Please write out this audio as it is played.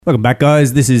Welcome back,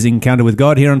 guys. This is Encounter with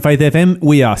God here on Faith FM.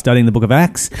 We are studying the book of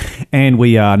Acts, and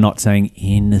we are not saying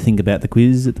anything about the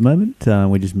quiz at the moment.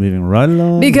 We're just moving right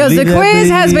along. Because the quiz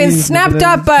has been snapped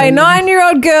up by a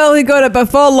 9-year-old girl who got it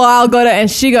before Lyle got it, and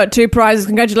she got 2 prizes.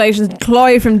 Congratulations,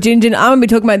 Chloe from Gingin. I'm going to be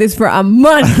talking about this for a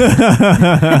month.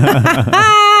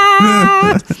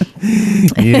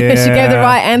 Yeah. She gave the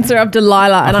right answer of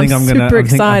Delilah, and I'm super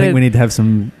excited. I think we need to have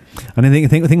some... I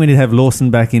think we need to have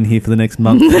Lawson back in here for the next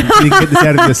month. You can get this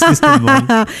out of your system.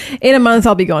 In a month,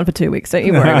 I'll be gone for 2 weeks. Don't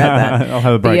you worry about that. I'll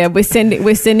have a break. But yeah,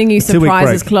 we're sending you some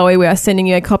prizes, Chloe. We are sending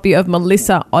you a copy of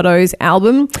Melissa Otto's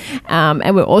album,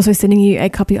 and we're also sending you a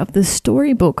copy of the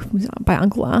storybook by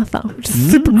Uncle Arthur, which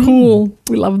is super cool.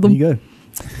 We love them. There you go.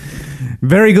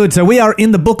 Very good. So we are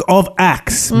in the book of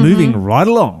Acts, moving right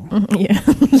along. Yeah.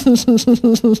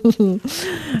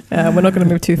 We're not going to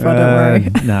move too far, don't worry.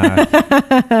 No.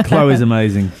 Chloe's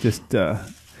amazing. Just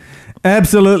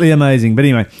absolutely amazing. But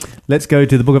anyway, let's go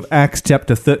to the book of Acts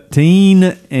chapter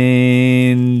 13,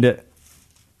 and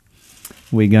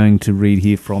we're going to read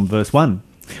here from verse 1.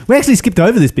 We actually skipped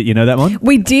over this bit, you know that one?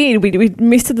 We did. We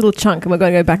missed a little chunk, and we're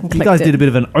going to go back and collect it. You guys did a bit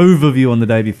of an overview on the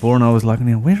day before, and I was like,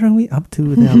 now, where are we up to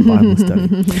with our Bible study?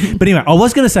 But anyway, I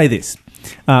was going to say this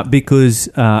because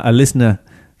a listener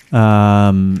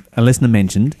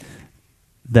mentioned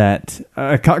that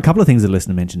a couple of things a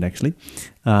listener mentioned, actually.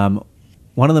 One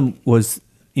of them was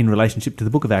in relationship to the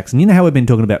book of Acts. And you know how we've been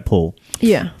talking about Paul?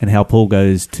 Yeah. And how Paul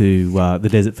goes to the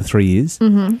desert for 3 years.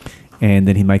 Mm-hmm. And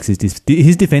then he makes his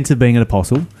defense of being an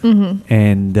apostle. Mm-hmm.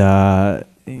 And,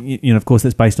 of course,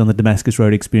 that's based on the Damascus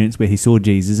Road experience where he saw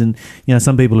Jesus. And,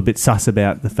 some people are a bit sus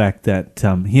about the fact that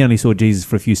he only saw Jesus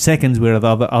for a few seconds, where the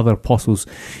other apostles,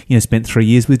 spent 3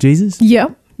 years with Jesus.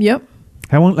 Yep.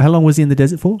 How long was he in the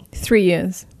desert for? 3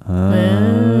 years. You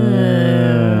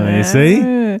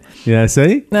see? Yeah,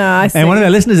 see? No, I see. And one of our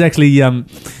listeners actually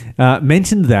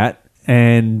mentioned that.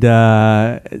 And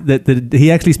that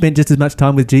he actually spent just as much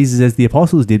time with Jesus as the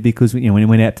apostles did, because when he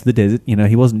went out to the desert,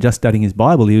 he wasn't just studying his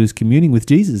Bible; he was communing with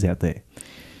Jesus out there.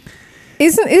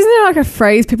 Isn't there like a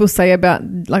phrase people say about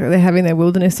like they're having their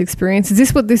wilderness experience? Is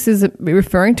this what this is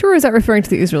referring to, or is that referring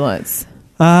to the Israelites?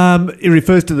 It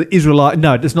refers to the Israelite.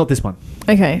 No, it's not this one.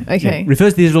 Okay. Yeah, it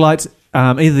refers to the Israelites.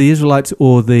 Either the Israelites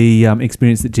or the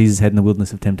experience that Jesus had in the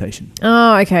wilderness of temptation.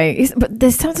 Oh, okay. But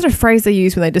there's some sort of phrase they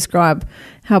use when they describe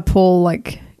how Paul,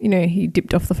 he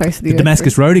dipped off the face of the earth. The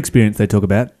Damascus Road experience they talk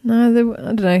about. No, I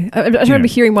don't know. I remember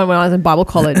hearing one when I was in Bible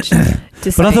college.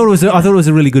 But I thought it was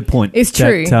a really good point. It's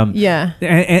true. Yeah.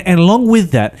 And along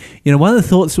with that, one of the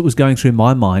thoughts that was going through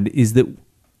my mind is that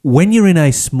when you're in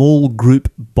a small group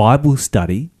Bible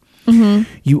study, mm-hmm.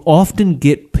 you often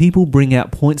get people bring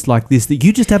out points like this that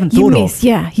you just haven't thought of.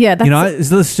 Yeah.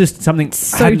 That's just something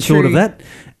so I hadn't true. thought of that.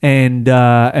 And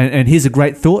here's a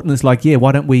great thought, and it's like,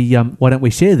 why don't we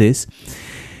share this?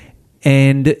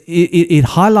 And it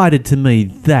highlighted to me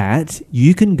that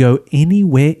you can go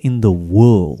anywhere in the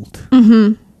world,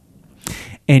 mm-hmm.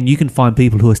 and you can find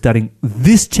people who are studying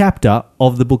this chapter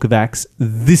of the book of Acts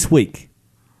this week.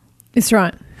 That's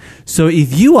right. So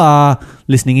if you are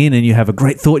listening in and you have a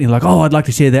great thought and you're like, I'd like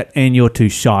to share that, and you're too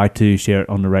shy to share it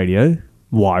on the radio,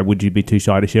 why would you be too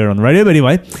shy to share it on the radio? But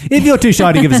anyway, if you're too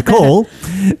shy to give us a call,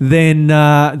 then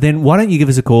why don't you give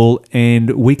us a call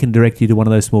and we can direct you to one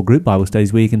of those small group Bible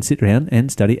studies where you can sit around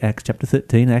and study Acts chapter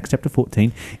 13, Acts chapter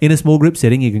 14 in a small group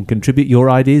setting. You can contribute your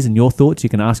ideas and your thoughts. You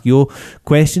can ask your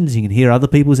questions. You can hear other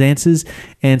people's answers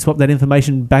and swap that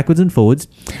information backwards and forwards.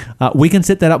 We can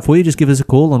set that up for you. Just give us a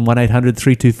call on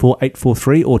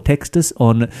 1-800-324-843 or text us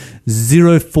on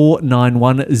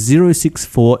 0491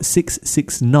 064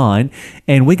 669.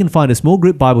 And we can find a small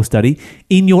group Bible study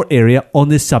in your area on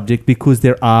this subject, because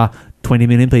there are 20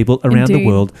 million people around the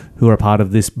world who are a part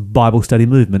of this Bible study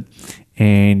movement,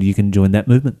 and you can join that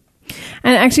movement.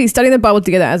 And actually, studying the Bible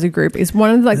together as a group is one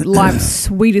of life's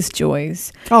sweetest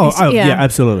joys. Yeah,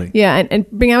 absolutely. Yeah, and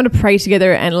being able to pray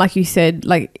together, and like you said,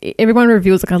 everyone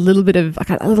reveals a little bit of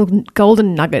a little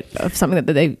golden nugget of something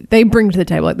that they bring to the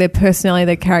table, like their personality,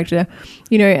 their character,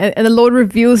 and the Lord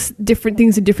reveals different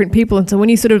things to different people. And so when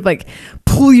you sort of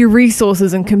pull your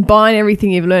resources and combine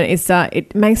everything you've learned,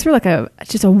 it makes for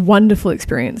just a wonderful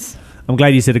experience. I'm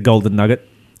glad you said a golden nugget.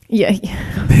 Yeah.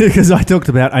 Because I talked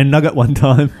about a nugget one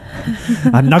time,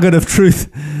 a nugget of truth,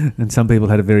 and some people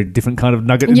had a very different kind of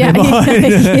nugget in their mind.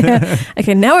 Yeah.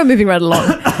 Okay, now we're moving right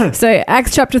along. So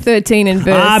Acts chapter 13 and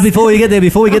verse... Before we get there,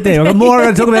 I've got more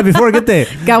to talk about before I get there.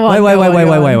 Go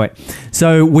on. Wait.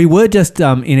 So we were just,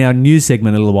 in our news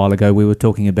segment a little while ago, we were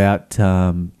talking about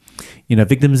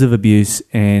victims of abuse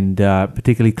and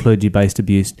particularly clergy-based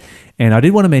abuse. And I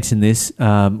did want to mention this.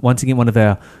 Once again, one of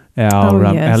our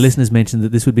listeners mentioned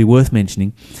that this would be worth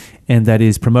mentioning, and that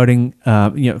is promoting,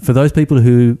 for those people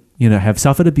who, have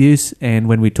suffered abuse, and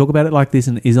when we talk about it like this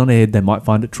and is on air, they might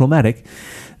find it traumatic,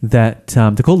 that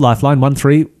to call Lifeline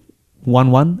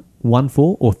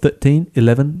 131114 or 13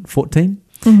 11 14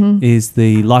 is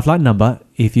the Lifeline number.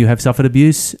 If you have suffered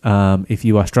abuse, if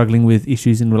you are struggling with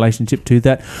issues in relationship to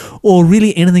that, or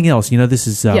really anything else, this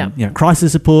is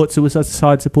crisis support,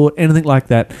 suicide support, anything like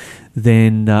that,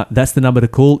 then that's the number to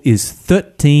call, is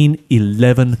 13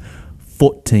 11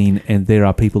 14, and there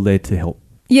are people there to help.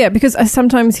 Yeah, because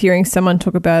sometimes hearing someone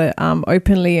talk about it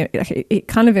openly, it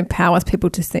kind of empowers people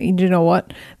to say, you know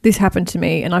what, this happened to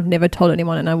me and I've never told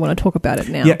anyone and I want to talk about it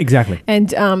now. Yeah, exactly. And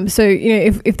so,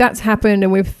 if that's happened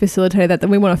and we've facilitated that, then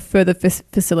we want to further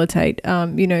facilitate,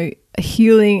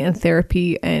 healing and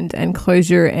therapy and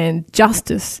closure and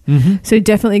justice. So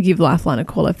definitely give Lifeline a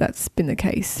call if that's been the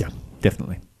case. Yeah,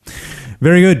 definitely.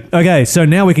 Very good. Okay, so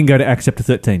now we can go to Acts chapter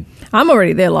 13. I'm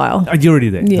already there, Lyle. Oh, you're already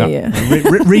there. Yeah.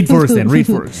 Read for us then. Read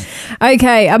for us.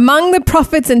 Okay. Among the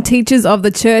prophets and teachers of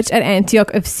the church at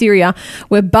Antioch of Syria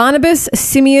were Barnabas,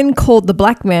 Simeon called the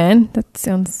Black Man. That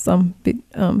sounds a bit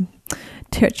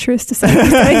treacherous to say.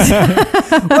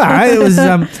 Well, it was.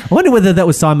 I wonder whether that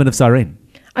was Simon of Cyrene.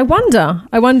 I wonder.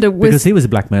 Because he was a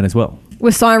black man as well.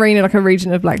 Was Cyrene like a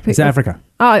region of black people? It's Africa.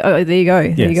 Oh, there you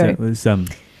go. There you go. So it was.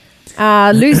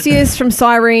 Lucius from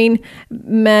Cyrene,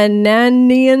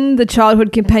 Mananian, the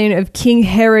childhood companion of King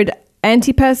Herod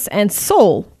Antipas, and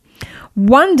Saul.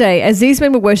 One day, as these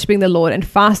men were worshipping the Lord and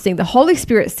fasting, the Holy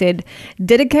Spirit said,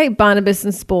 "Dedicate Barnabas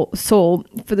and Saul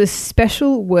for the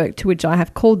special work to which I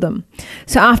have called them."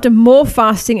 So after more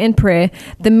fasting and prayer,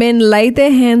 the men laid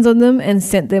their hands on them and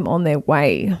sent them on their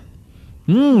way.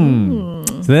 So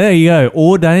there you go,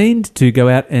 ordained to go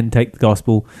out and take the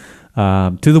gospel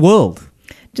to the world.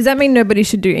 Does that mean nobody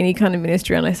should do any kind of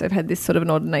ministry unless they've had this sort of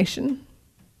an ordination?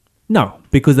 No,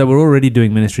 because they were already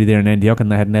doing ministry there in Antioch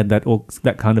and they hadn't had that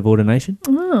kind of ordination.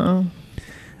 Oh.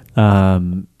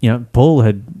 Paul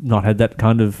had not had that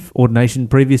kind of ordination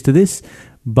previous to this,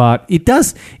 but it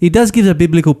does give a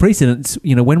biblical precedence.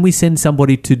 When we send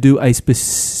somebody to do a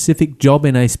specific job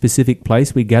in a specific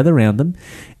place, we gather around them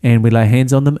and we lay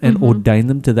hands on them and ordain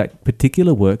them to that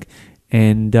particular work.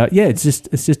 And it's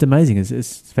just amazing.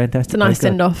 It's fantastic. It's a nice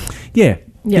send off. Yeah.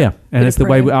 And it's the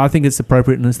way I think it's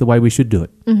appropriate, and it's the way we should do it.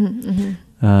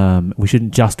 We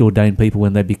shouldn't just ordain people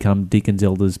when they become deacons,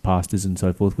 elders, pastors, and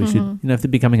so forth. We should, if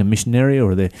they're becoming a missionary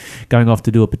or they're going off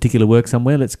to do a particular work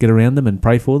somewhere, let's get around them and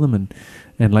pray for them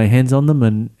and lay hands on them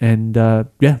and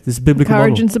this is biblical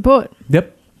encourage model. And support.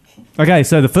 Yep. Okay,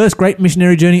 so the first great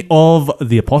missionary journey of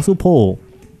the Apostle Paul.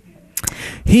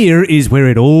 Here is where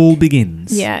it all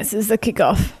begins. Yes, this is the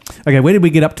kickoff. Okay, where did we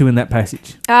get up to in that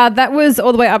passage? That was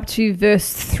all the way up to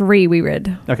verse 3 we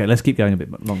read. Okay, let's keep going a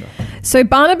bit longer. So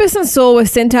Barnabas and Saul were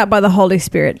sent out by the Holy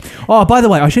Spirit. Oh, by the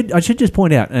way, I should just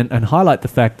point out and highlight the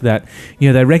fact that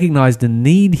they recognized a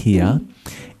need here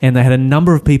and they had a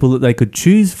number of people that they could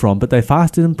choose from, but they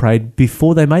fasted and prayed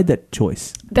before they made that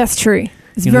choice. That's true.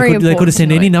 It's very important. They could have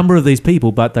sent any number of these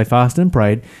people, but they fasted and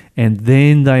prayed and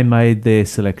then they made their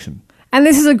selection. And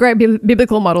this is a great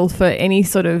biblical model for any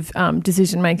sort of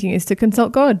decision making, is to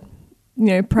consult God.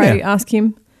 Pray, ask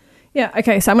Him. Yeah,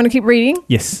 okay, so I'm going to keep reading.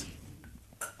 Yes.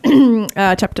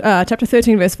 Chapter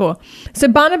 13, verse 4. So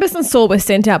Barnabas and Saul were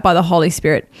sent out by the Holy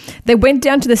Spirit. They went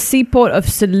down to the seaport of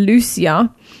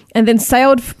Seleucia and then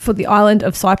sailed for the island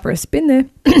of Cyprus. Been there.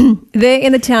 There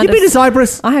in the town You've been to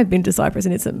Cyprus? I have been to Cyprus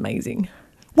and it's amazing.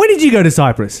 When did you go to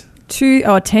Cyprus?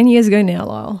 10 years ago now,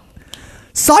 Lyle.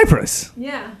 Cyprus?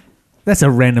 Yeah. That's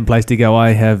a random place to go. I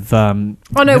have thought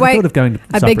of going to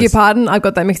Cyprus. I beg your pardon. I've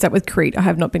got that mixed up with Crete. I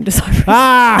have not been to Cyprus.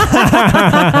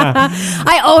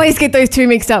 I always get those two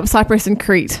mixed up, Cyprus and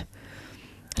Crete.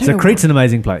 So Crete's an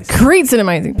amazing place. Crete's an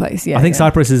amazing place, yeah. I think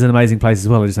Cyprus is an amazing place as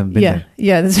well. I just haven't been there.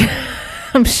 Yeah,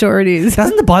 I'm sure it is.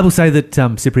 Doesn't the Bible say that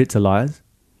Cypriots are liars?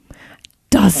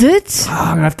 Does it? Oh, I'm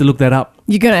going to have to look that up.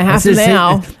 You're going to have to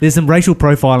now. There's some raciwill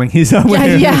profiling here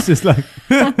somewhere. Yeah. It's just like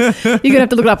you're going to have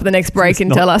to look it up at the next break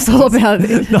and tell us all about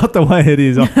it. Not the way it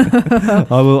is. I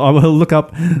will look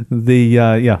up the,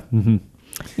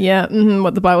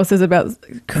 what the Bible says about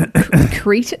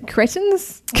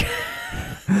Cretans.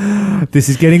 This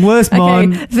is getting worse,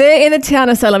 Mon. Okay. There in the town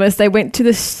of Salamis, they went to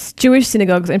the Jewish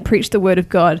synagogues and preached the word of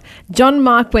God. John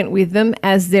Mark went with them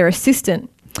as their assistant.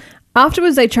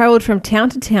 Afterwards, they travelled from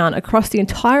town to town across the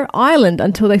entire island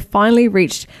until they finally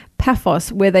reached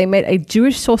Paphos, where they met a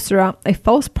Jewish sorcerer, a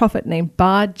false prophet named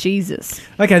Bar Jesus.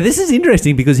 Okay, this is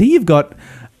interesting because here you've got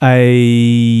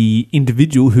a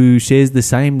individual who shares the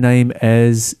same name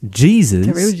as Jesus.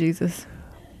 The real Jesus.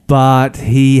 But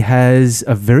he has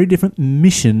a very different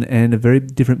mission and a very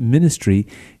different ministry.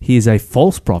 He is a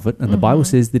false prophet, and the Bible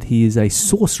says that he is a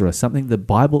sorcerer, something the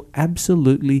Bible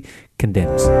absolutely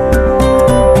condemns.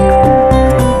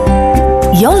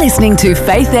 You're listening to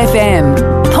Faith FM,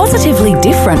 positively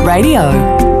different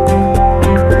radio.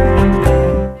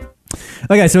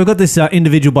 Okay, so we've got this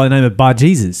individual by the name of Bar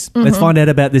Jesus. Let's find out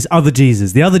about this other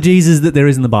Jesus, the other Jesus that there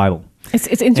is in the Bible. It's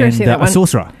interesting, And, that one. a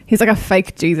sorcerer. He's like a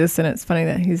fake Jesus, and it's funny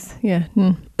that he's,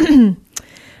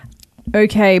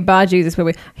 Okay, Bar Jesus,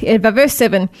 verse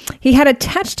 7, he had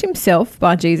attached himself,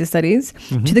 Bar Jesus that is,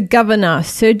 to the governor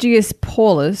Sergius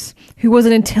Paulus, who was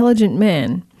an intelligent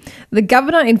man. The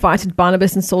governor invited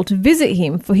Barnabas and Saul to visit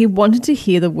him, for he wanted to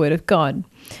hear the word of God.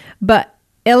 But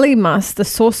Elymas, the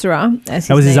sorcerer, as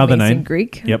That was his other is name. in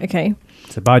Greek, Yep. okay,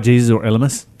 So Bar Jesus or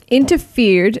Elymas.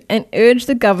 interfered and urged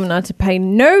the governor to pay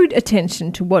no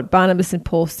attention to what Barnabas and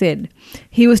Paul said.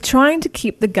 He was trying to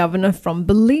keep the governor from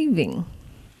believing.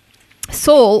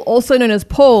 Saul, also known as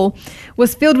Paul,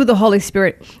 was filled with the Holy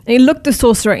Spirit, and he looked the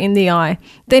sorcerer in the eye.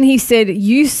 Then he said,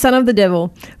 "You son of the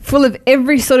devil, full of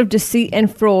every sort of deceit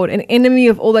and fraud, an enemy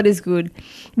of all that is good,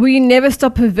 will you never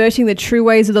stop perverting the true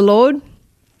ways of the Lord?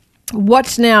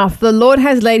 Watch now, for the Lord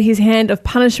has laid his hand of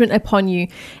punishment upon you,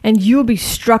 and you will be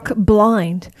struck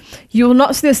blind. You will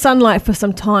not see the sunlight for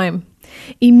some time."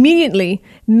 Immediately,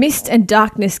 mist and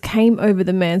darkness came over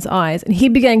the man's eyes, and he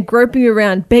began groping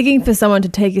around, begging for someone to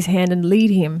take his hand and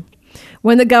lead him.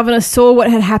 When the governor saw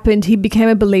what had happened, he became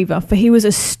a believer, for he was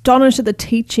astonished at the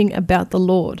teaching about the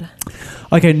Lord.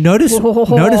 Okay, notice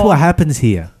what happens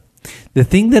here. The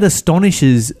thing that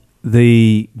astonishes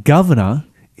the governor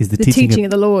is the teaching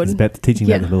of the Lord. It's about the teaching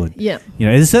about the Lord. Yeah. You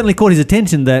know, it certainly caught his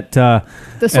attention that The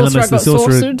sorcerer Elymas, got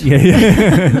sorcered.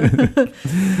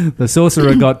 The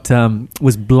sorcerer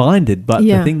was blinded, but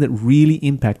Yeah. the thing that really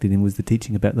impacted him was the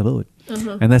teaching about the Lord.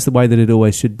 And that's the way that it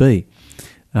always should be.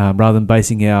 Rather than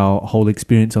basing our whole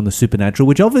experience on the supernatural,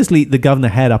 which obviously the governor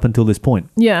had up until this point.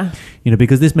 Yeah. You know,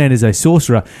 because this man is a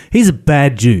sorcerer. He's a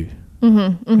bad Jew.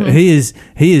 He is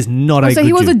not a good Jew. So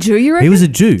he was a Jew, you reckon? He was a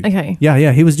Jew. Okay.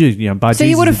 Yeah, he was a Jew. You know, Bar So Jesus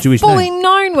he would is a have Jewish fully name.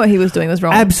 known what he was doing was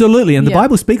wrong. Absolutely, and the Yeah.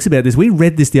 Bible speaks about this. We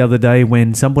read this the other day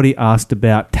when somebody asked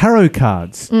about tarot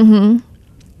cards.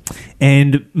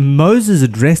 And Moses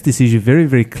addressed this issue very,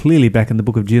 very clearly back in the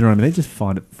book of Deuteronomy. Let me just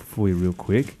find it for you real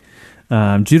quick.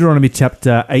 Deuteronomy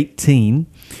chapter 18,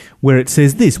 where it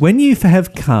says this: "When you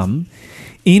have come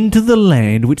into the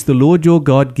land which the Lord your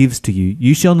God gives to you,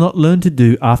 you shall not learn to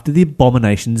do after the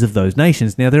abominations of those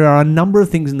nations." Now, there are a number of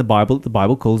things in the Bible that the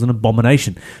Bible calls an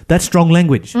abomination. That's strong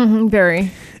language.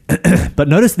 Very. But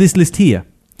notice this list here.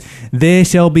 There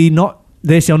shall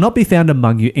not be found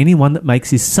among you anyone that makes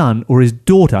his son or his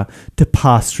daughter to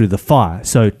pass through the fire.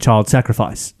 So child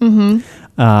sacrifice.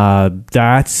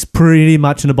 That's pretty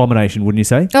much an abomination, wouldn't you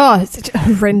say? Oh, it's such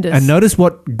horrendous. And notice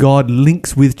what God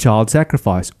links with child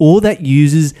sacrifice. Or that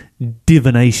uses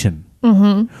divination.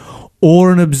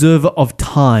 Or an observer of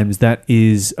times, that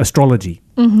is astrology.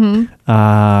 And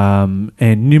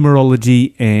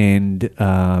numerology and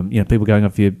people going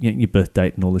off your birth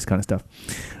date and all this kind of stuff.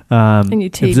 And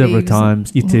your tea observer leaves. of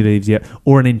times, your tea leaves, yeah.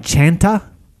 Or an enchanter.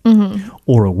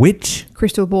 Or a witch.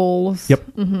 Crystal balls. Yep.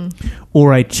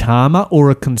 Or a charmer,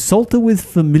 or a consulter with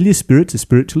familiar spirits, a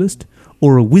spiritualist,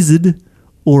 or a wizard,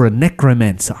 or a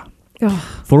necromancer.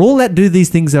 Oh, For all that do these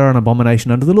things are an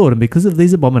abomination unto the Lord, and because of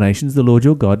these abominations the Lord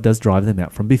your God does drive them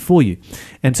out from before you.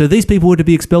 And so these people were to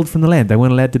be expelled from the land. They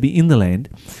weren't allowed to be in the land.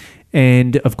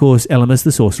 And, of course, Elymas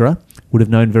the sorcerer would have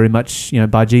known very much,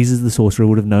 Bar Jesus the sorcerer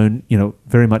would have known,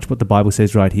 very much what the Bible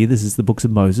says right here. This is the books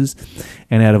of Moses.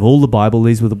 And out of all the Bible,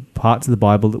 these were the parts of the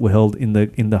Bible that were held in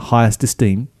the highest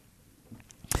esteem.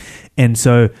 And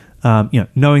so,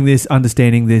 knowing this,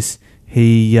 understanding this,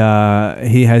 he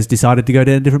has decided to go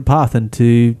down a different path and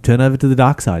to turn over to the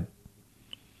dark side.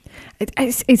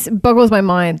 It boggles my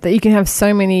mind that you can have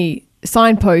so many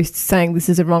signposts saying this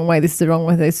is the wrong way, this is the wrong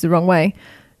way, this is the wrong way,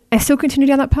 and still continue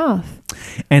down that path.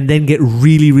 And then get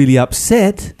really, really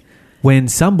upset when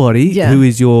somebody who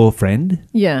is your friend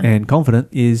and confidant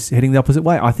is heading the opposite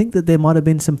way. I think that there might have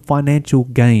been some financial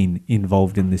gain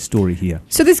involved in this story here.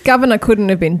 So this governor couldn't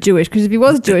have been Jewish, because if he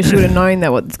was Jewish, he would have known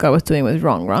that what this guy was doing was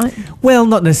wrong, right? Well,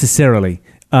 not necessarily.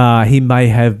 He may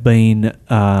have been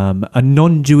a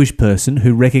non-Jewish person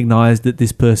who recognized that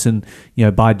this person,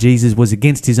 by Jesus, was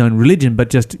against his own religion, but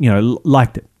just,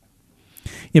 liked it.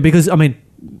 Yeah, because,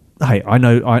 hey, I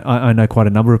know quite a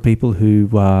number of people who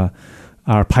are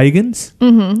pagans,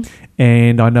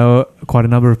 and I know quite a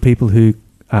number of people who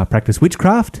practice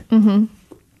witchcraft,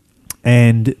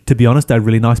 And to be honest, they're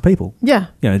really nice people. Yeah.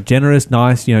 Generous,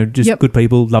 nice, just Yep. good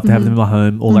people. Love to have them in my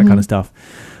home, all that kind of stuff.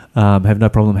 Have no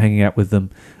problem hanging out with them.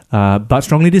 But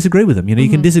strongly disagree with them. You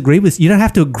can disagree with. You don't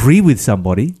have to agree with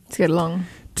somebody To get along.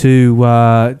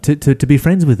 to be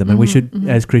friends with them, and we should,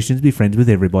 as Christians, be friends with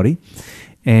everybody.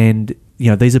 And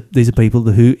these are people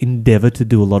who endeavor to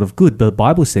do a lot of good. But the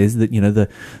Bible says that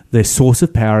their source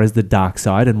of power is the dark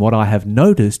side. And what I have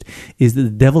noticed is that the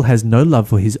devil has no love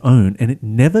for his own, and it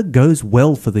never goes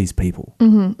well for these people.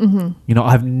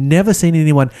 I've never seen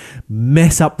anyone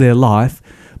mess up their life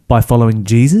by following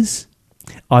Jesus.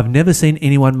 I've never seen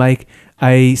anyone make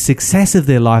a success of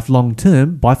their life long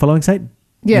term by following Satan.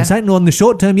 Yeah. And Satan, on the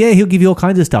short term, he'll give you all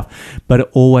kinds of stuff, but it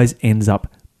always ends up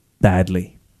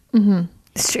badly.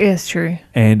 It's true.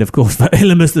 And of course, for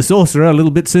Elymas the sorcerer, a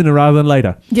little bit sooner rather than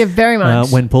later. Yeah, very much.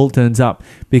 When Paul turns up,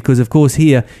 because of course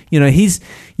here,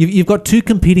 you've got two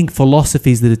competing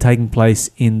philosophies that are taking place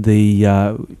in the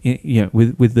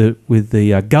with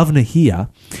the governor here,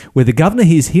 where the governor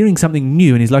is hearing something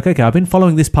new and he's like, okay, I've been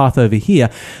following this path over here,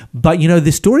 but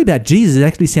this story about Jesus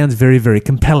actually sounds very, very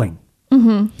compelling.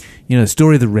 The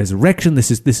story of the resurrection. This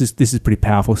is pretty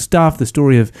powerful stuff. The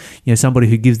story of somebody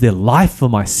who gives their life for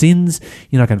my sins.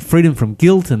 Kind of freedom from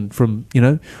guilt and from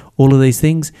all of these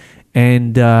things.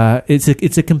 And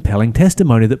it's a compelling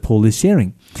testimony that Paul is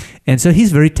sharing, and so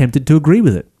he's very tempted to agree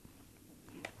with it.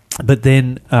 But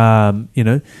then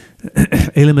Elymas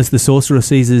the sorcerer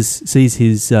sees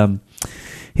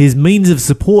his means of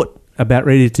support about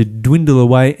ready to dwindle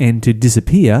away and to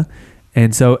disappear.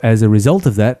 And so, as a result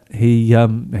of that,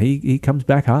 he comes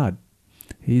back hard.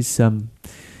 He's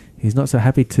not so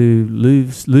happy to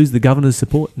lose the governor's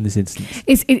support in this instance.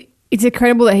 It's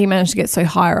incredible that he managed to get so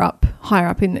higher up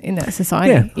in that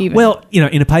society. Yeah. Even. Well,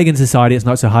 in a pagan society, it's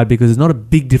not so hard because there's not a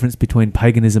big difference between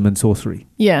paganism and sorcery.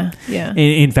 Yeah. Yeah.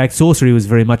 In fact, sorcery was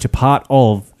very much a part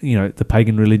of the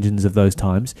pagan religions of those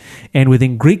times. And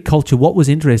within Greek culture, what was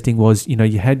interesting was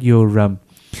you had your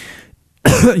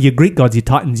your Greek gods, your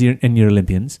Titans and your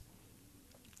Olympians,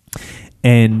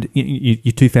 and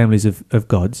your two families of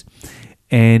gods,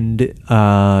 and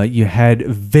you had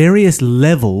various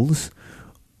levels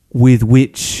with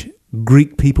which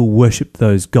Greek people worshipped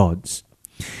those gods.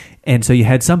 And so you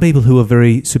had some people who were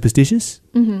very superstitious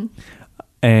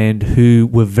and who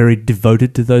were very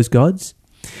devoted to those gods.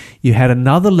 You had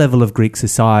another level of Greek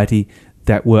society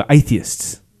that were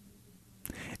atheists.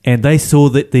 And they saw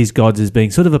that these gods as being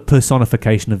sort of a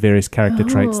personification of various character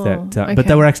traits but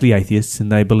they were actually atheists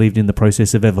and they believed in the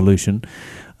process of evolution.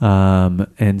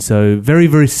 And so very,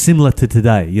 very similar to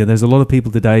today. There's a lot of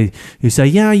people today who say,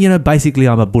 basically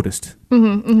I'm a Buddhist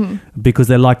because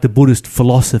they like the Buddhist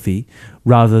philosophy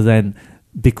rather than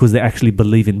because they actually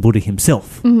believe in Buddha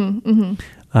himself.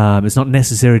 It's not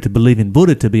necessary to believe in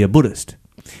Buddha to be a Buddhist.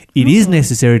 It is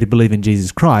necessary to believe in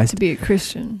Jesus Christ. To be a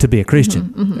Christian.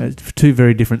 Two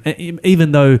very different...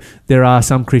 Even though there are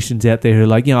some Christians out there who are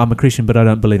like, I'm a Christian, but I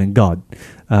don't believe in God.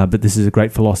 But this is a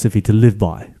great philosophy to live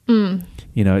by.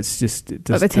 It's just...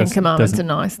 the Ten Commandments are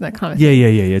nice and that kind of thing. Yeah.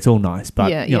 It's all nice.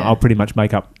 But, I'll pretty much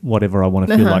make up whatever I want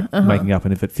to feel like making up.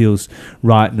 And if it feels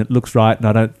right and it looks right and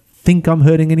I don't think I'm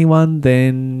hurting anyone,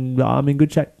 then I'm in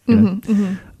good shape.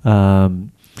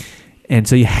 And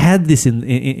so you had this in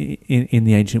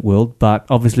the ancient world, but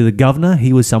obviously the governor,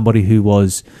 he was somebody who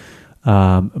was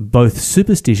both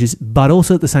superstitious, but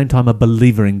also at the same time a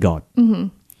believer in God.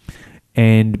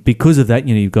 And because of that,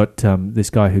 you've got this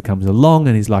guy who comes along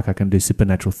and he's like, I can do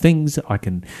supernatural things. I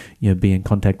can, be in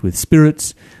contact with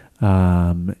spirits.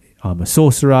 I'm a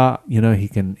sorcerer. He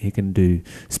can do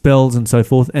spells and so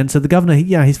forth. And so the governor,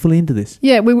 he's fully into this.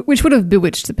 Yeah, which would have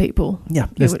bewitched the people. Yeah,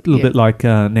 it's a little bit like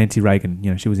Nancy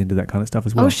Reagan. She was into that kind of stuff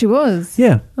as well. Oh, she was?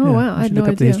 Yeah. Oh, wow. I had no idea.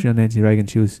 Look up the history on Nancy Reagan.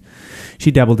 She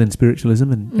dabbled in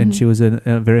spiritualism and she was at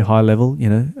a very high level,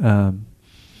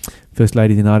 First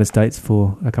Lady of the United States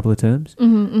for a couple of terms.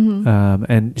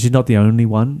 And she's not the only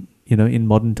one, in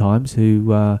modern times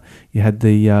who you had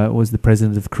was the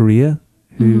president of Korea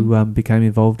who became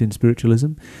involved in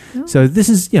spiritualism. Oh. So this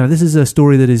is a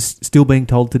story that is still being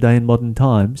told today in modern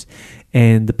times,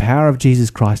 and the power of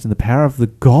Jesus Christ and the power of the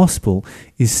gospel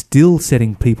is still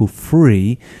setting people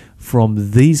free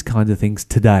from these kinds of things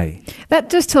today. That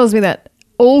just tells me that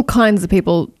all kinds of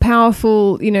people,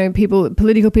 powerful, people,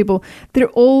 political people, they're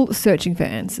all searching for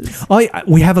answers.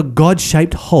 We have a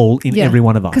God-shaped hole in every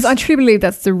one of us. Because I truly believe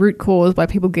that's the root cause why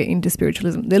people get into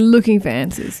spiritualism. They're looking for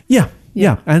answers.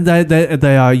 Yeah, and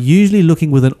they are usually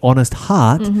looking with an honest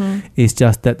heart. It's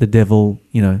just that the devil,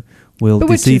 will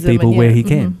deceive people where he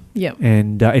can. Yeah.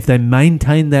 And if they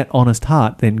maintain that honest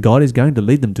heart, then God is going to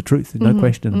lead them to truth. There's no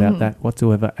question about that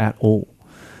whatsoever at all.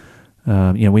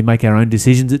 We make our own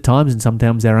decisions at times, and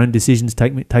sometimes our own decisions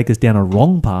take us down a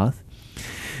wrong path.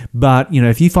 But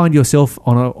if you find yourself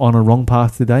on a wrong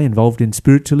path today, involved in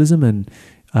spiritualism and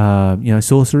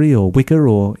sorcery or Wicca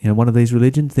or one of these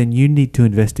religions, then you need to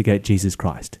investigate Jesus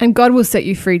Christ. And God will set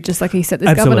you free, just like He set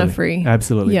this governor free.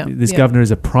 Absolutely. Yeah, This governor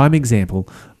is a prime example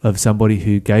of somebody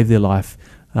who gave their life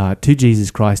to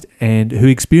Jesus Christ and who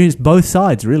experienced both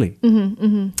sides, really. Mm-hmm,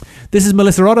 mm-hmm. This is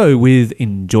Melissa Otto with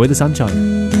Enjoy the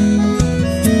Sunshine.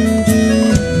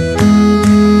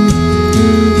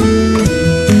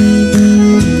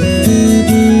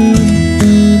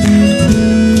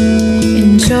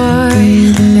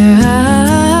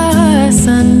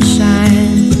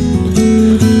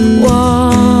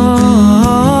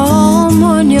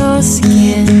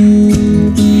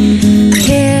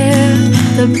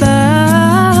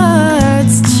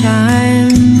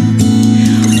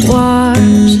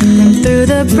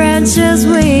 Branches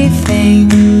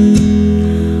waving.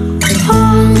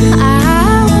 All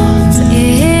I want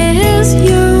is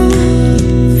you.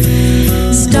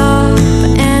 Stop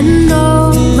and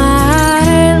know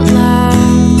my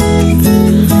love.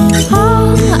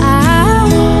 All I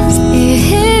want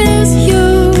is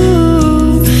you.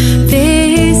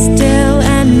 Be still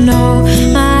and know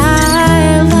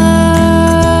my love.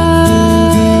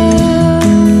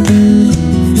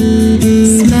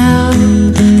 Smell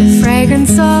the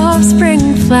fragrance of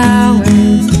spring flowers,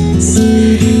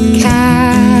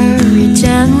 carry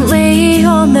gently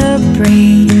on the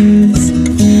breeze.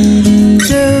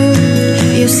 Do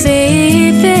you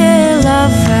see the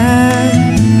lovers?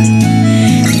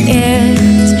 It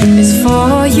is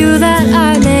for you that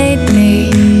I made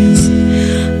these.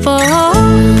 For all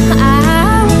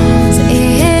I want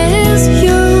is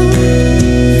you.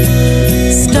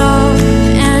 Stop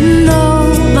and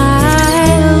know my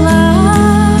love.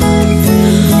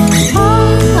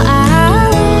 All I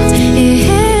want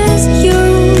is you.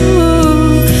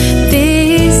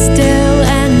 Be still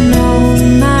and know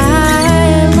my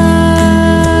love.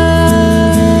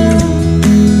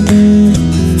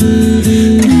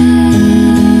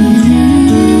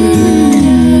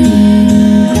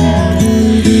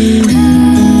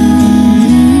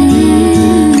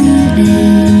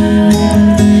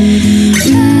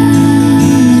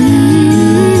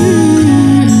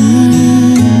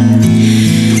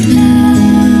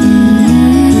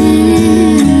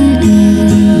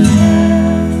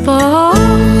 For all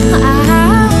I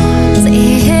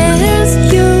want is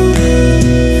you.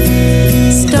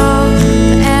 Stop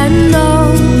and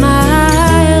know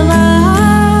my love.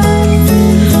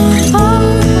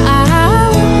 All I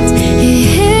want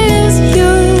is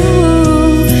you.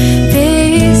 Be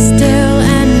still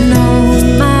and know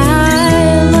my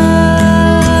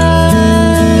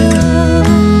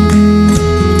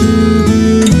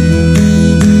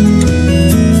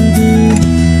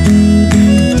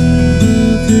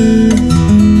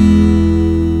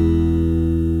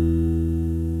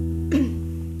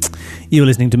You're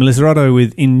listening to Melissa Otto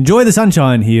with Enjoy the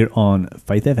Sunshine here on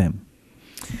Faith FM.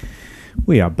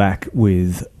 We are back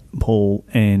with Paul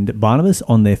and Barnabas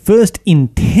on their first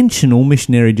intentional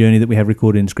missionary journey that we have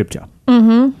recorded in Scripture.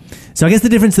 Mm-hmm. So I guess the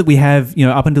difference that we have,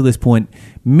 up until this point,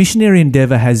 missionary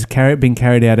endeavour has been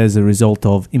carried out as a result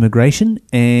of immigration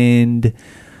and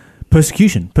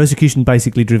persecution. Persecution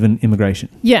basically driven immigration.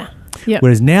 Yeah. Yeah.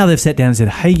 Whereas now they've sat down and said,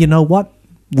 hey, you know what?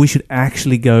 We should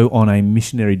actually go on a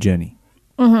missionary journey.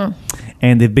 Mm-hmm.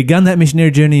 And they've begun that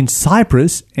missionary journey in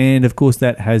Cyprus, and of course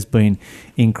that has been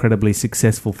incredibly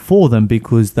successful for them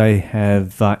because they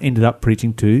have ended up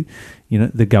preaching to,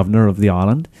 the governor of the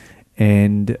island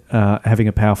and having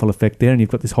a powerful effect there. And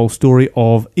you've got this whole story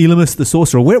of Elymas the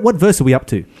sorcerer. What verse are we up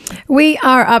to? We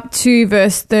are up to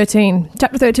verse 13,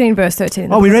 chapter 13, verse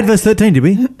 13. Oh, we read verse 13, did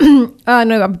we? No,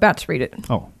 I'm about to read it.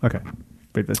 Oh, okay.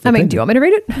 Read verse 13. Do you want me to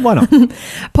read it? Why not?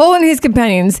 Paul and his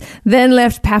companions then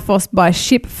left Paphos by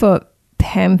ship for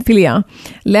Pamphylia,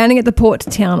 landing at the port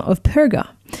town of Perga.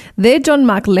 There John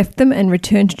Mark left them and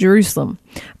returned to Jerusalem.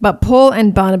 But Paul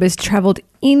and Barnabas travelled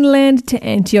inland to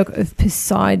Antioch of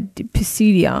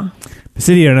Pisidia.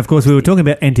 Pisidia, and of course we were talking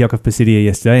about Antioch of Pisidia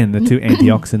yesterday and the two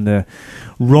Antiochs and the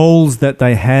roles that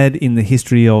they had in the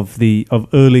history of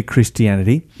early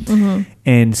Christianity. Mm-hmm.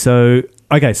 And so,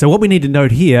 okay, so what we need to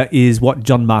note here is what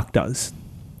John Mark does.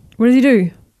 What does he do?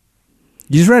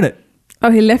 You just read it. Oh,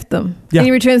 he left them. Yeah. And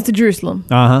he returns to Jerusalem.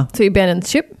 Uh-huh. So he abandoned the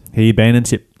ship? He abandoned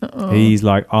ship. Uh-oh. He's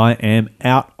like, I am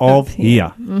out of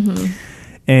here. Mm-hmm.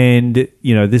 And,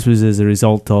 this was as a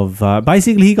result of,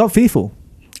 basically he got fearful.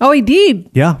 Oh, he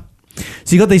did? Yeah.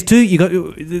 So you've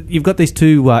got these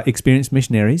two experienced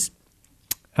missionaries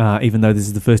even though this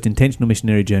is the first intentional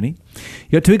missionary journey.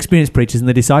 You got two experienced preachers, and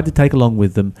they decide to take along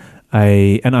with them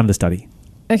an understudy,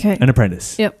 Okay. an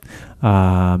apprentice, Yep.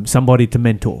 somebody to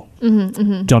mentor,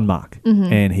 John Mark,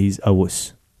 Mm-hmm. and he's a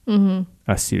wuss,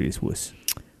 a serious wuss.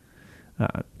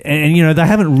 And you know they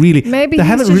haven't really, Maybe they he's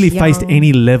haven't just really faced young.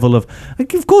 any level of.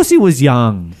 Like, of course, he was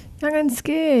young. Young and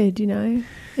scared, and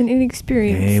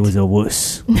inexperienced. Yeah, he was a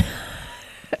wuss.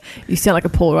 You sound like a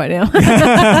Paul right now.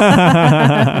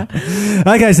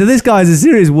 Okay, so this guy's a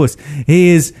serious wuss.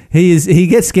 He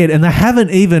gets scared, and they haven't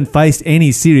even faced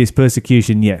any serious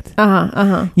persecution yet.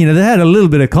 You know, they had a little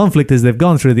bit of conflict as they've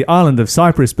gone through the island of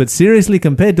Cyprus, but seriously,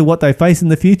 compared to what they face in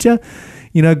the future,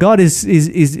 you know, God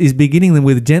is beginning them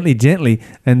with gently,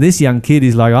 and this young kid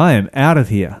is like, I am out of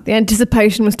here. The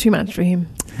anticipation was too much for him.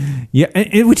 Yeah,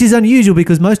 which is unusual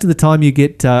because most of the time you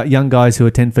get young guys who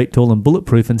are 10 feet tall and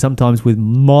bulletproof, and sometimes with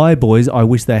my boys, I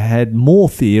wish they had more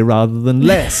fear rather than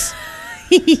less.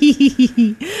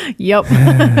 Yep.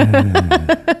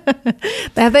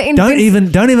 They have that Don't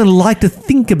even like to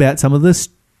think about some of this.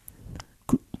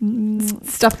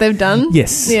 stuff they've done.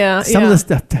 Yes. Yeah. Some of the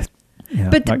stuff.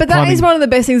 But that is one of the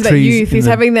best things about trees youth in is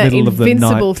the having that middle of the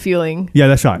invincible night. feeling. Yeah,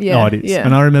 that's right. Yeah, Oh, it is. yeah.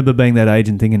 And I remember being that age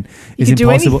and thinking, it's could do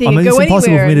impossible. anything, It's go impossible for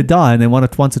anywhere me to and- die. And then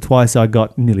once or twice I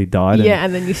nearly died. Yeah,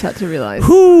 and then you start to realise.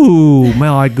 Whew,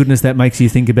 my goodness, that makes you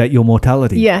think about your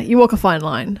mortality. Yeah, you walk a fine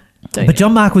line, don't But you?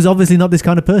 John Mark was obviously not this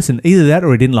kind of person. Either that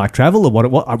or he didn't like travel or what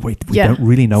it was. We Yeah, don't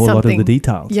really know a lot of something. the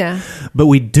details. Yeah. But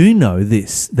we do know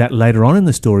this, that later on in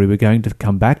the story we're going to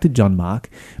come back to John Mark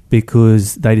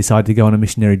because they decide to go on a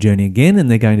missionary journey again and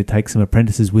they're going to take some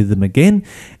apprentices with them again.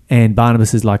 And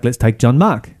Barnabas is like, let's take John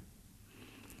Mark.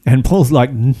 And Paul's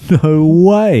like, no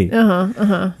way.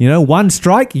 You know, one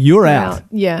strike, you're out.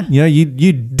 Yeah. You know,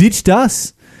 you ditched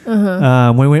us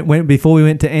when we went before we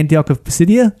went to Antioch of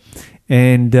Pisidia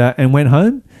and went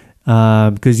home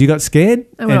because you got scared.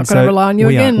 And we're not gonna rely on you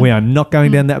again. We are not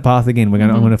going down that path again.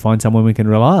 I'm going to find someone we can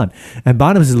rely on. And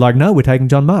Barnabas is like, no, we're taking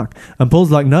John Mark. And Paul's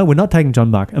like, no, we're not taking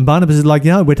John Mark. And Barnabas is like,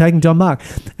 no, we're taking John Mark.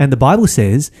 And the Bible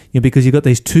says, you know, because you've got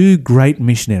these two great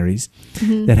missionaries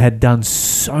that had done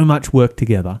so much work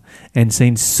together and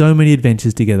seen so many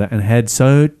adventures together and had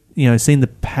seen the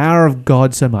power of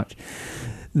God so much.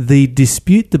 The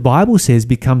dispute, the Bible says,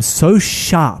 becomes so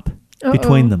sharp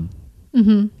between them.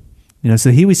 You know,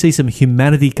 so here we see some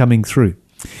humanity coming through.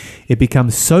 It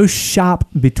becomes so sharp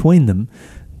between them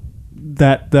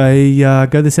that they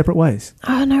go their separate ways.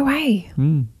 Oh, no way.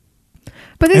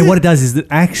 But this And is what it does is it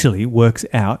actually works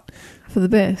out for the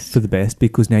best. for the best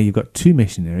because now you've got two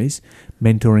missionaries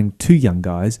mentoring two young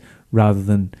guys rather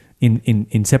than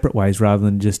in separate ways rather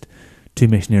than just two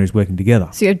missionaries working together.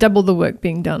 So you have double the work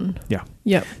being done. Yeah.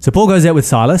 Yep. So Paul goes out with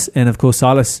Silas, and of course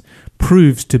Silas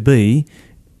proves to be,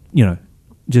 you know,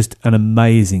 just an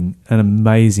amazing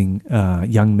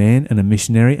young man and a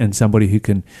missionary and somebody who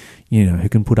can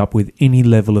put up with any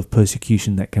level of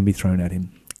persecution that can be thrown at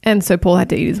him. And so Paul had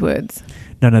to eat his words.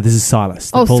 No, this is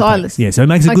Silas. that Oh, Paul Silas. takes. Yeah, so he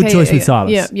makes a good choice with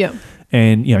Silas. Yeah, yeah.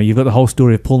 And, you know, you've got the whole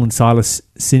story of Paul and Silas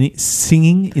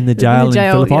singing in the jail in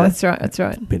Philippi. Yeah, that's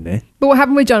right. Been there. But what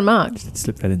happened with John Mark?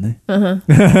 Slip that in there.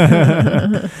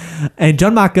 And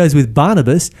John Mark goes with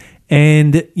Barnabas,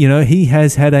 and, you know, he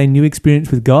has had a new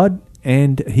experience with God,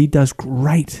 and he does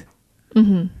great.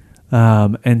 And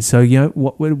so, you know,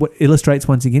 what illustrates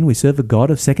once again, we serve a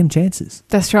God of second chances.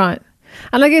 That's right.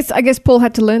 And I guess Paul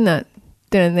had to learn that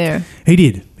then and there. He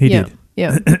did. He did.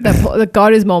 Yeah. that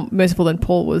God is more merciful than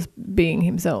Paul was being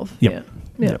himself. Yep.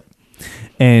 Yeah. Yep.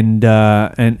 And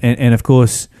of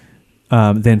course,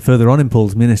 then further on in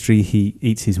Paul's ministry, he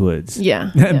eats his words.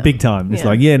 Yeah. Big time. It's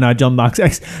Yeah. like, John Mark's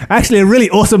actually a really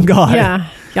awesome guy. Yeah.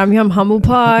 Yum yum humble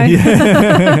pie.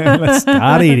 Yeah. Let's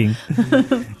start eating.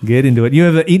 Get into it. You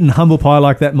ever eaten humble pie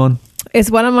like that, Mon? It's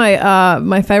one of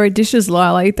my favorite dishes,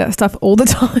 Lyle. I eat that stuff all the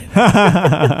time.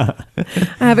 I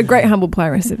have a great humble pie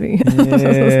recipe.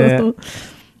 Yeah.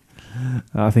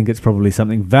 I think it's probably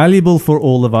something valuable for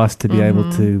all of us to be able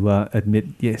to admit,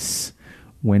 yes,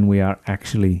 when we are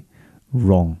actually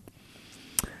wrong.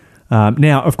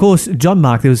 Now, of course, John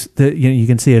Mark, there was you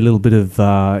can see a little bit of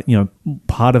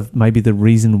part of maybe the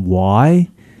reason why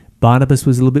Barnabas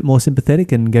was a little bit more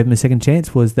sympathetic and gave him a second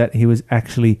chance was that he was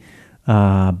actually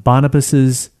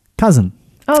Barnabas's cousin.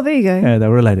 Oh, there you go. Yeah, they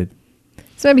were related.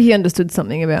 So maybe he understood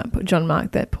something about John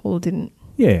Mark that Paul didn't.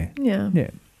 Yeah. Yeah. Yeah.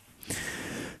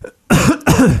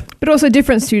 But also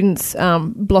different students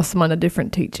blossom under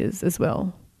different teachers as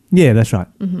well. Yeah, that's right.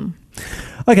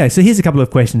 Okay, so here's a couple of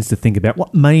questions to think about.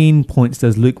 What main points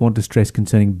does Luke want to stress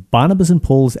concerning Barnabas and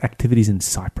Paul's activities in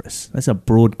Cyprus? That's a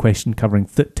broad question covering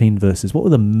 13 verses. What were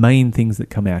the main things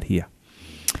that come out here?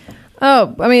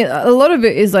 Oh, I mean, a lot of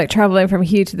it is like traveling from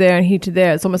here to there and here to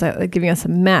there. It's almost like they're giving us a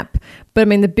map. But I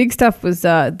mean, the big stuff was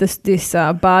this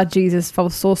Bar Jesus,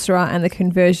 false sorcerer, and the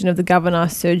conversion of the governor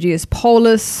Sergius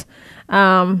Paulus.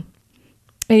 And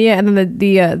then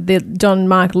the John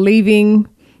Mark leaving.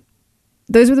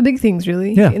 Those were the big things,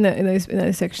 really. Yeah. In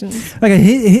those sections. Okay,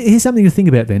 here's something to think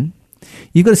about then.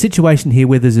 You've got a situation here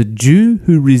where there's a Jew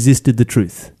who resisted the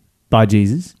truth by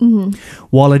Jesus,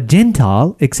 while a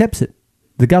Gentile accepts it,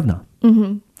 the governor.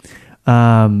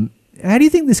 How do you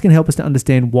think this can help us to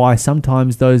understand why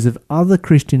sometimes those of other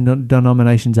Christian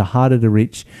denominations are harder to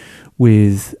reach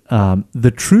with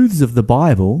the truths of the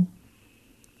Bible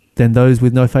than those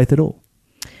with no faith at all?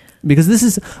 Because this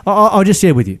is, I'll just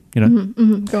share with you,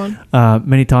 Go on.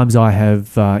 many times I have,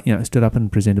 stood up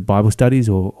and presented Bible studies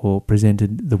or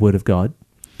presented the Word of God,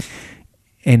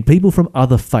 and people from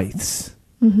other faiths,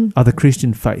 other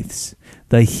Christian faiths,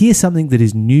 they hear something that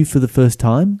is new for the first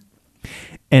time,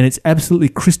 and it's absolutely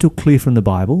crystal clear from the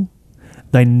Bible.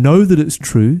 They know that it's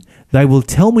true. They will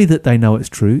tell me that they know it's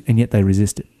true, and yet they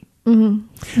resist it.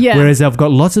 Yeah. Whereas I've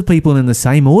got lots of people in the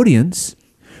same audience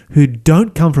who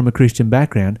don't come from a Christian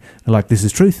background are like, this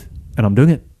is truth, and I'm doing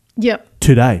it Yep.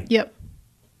 today. Yep.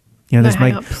 You know, No this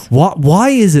make hang-ups. why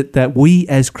is it that we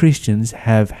as Christians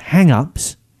have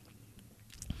hang-ups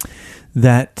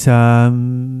that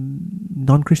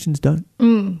non-Christians don't?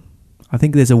 I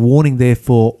think there's a warning there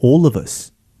for all of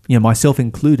us, myself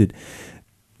included,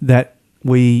 that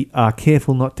we are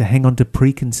careful not to hang on to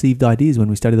preconceived ideas when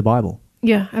we study the Bible.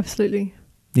 Yeah, absolutely. You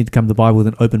need to come to the Bible with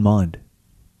an open mind.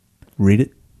 Read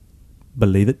it,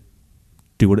 believe it,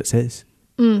 do what it says.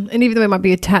 And even though it might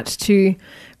be attached to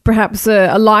perhaps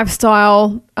a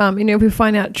lifestyle, if we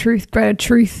find out greater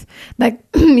truth, that,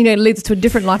 leads us to a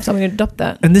different lifestyle, we adopt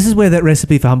that. And this is where that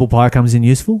recipe for humble pie comes in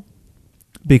useful,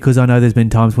 because I know there's been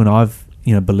times when I've,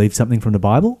 believed something from the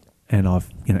Bible, and I've,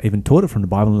 even taught it from the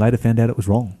Bible and later found out it was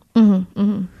wrong.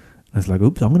 I was like,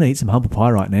 oops, I'm going to eat some humble pie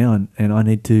right now, and I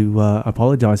need to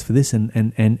apologize for this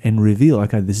and reveal,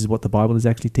 okay, this is what the Bible is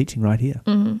actually teaching right here.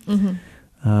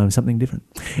 Something different.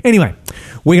 Anyway,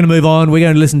 we're going to move on. We're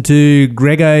going to listen to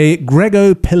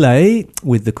Grego Pillay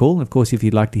with The Call. And of course, if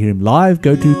you'd like to hear him live,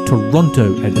 go to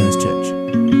Toronto Adventist Church.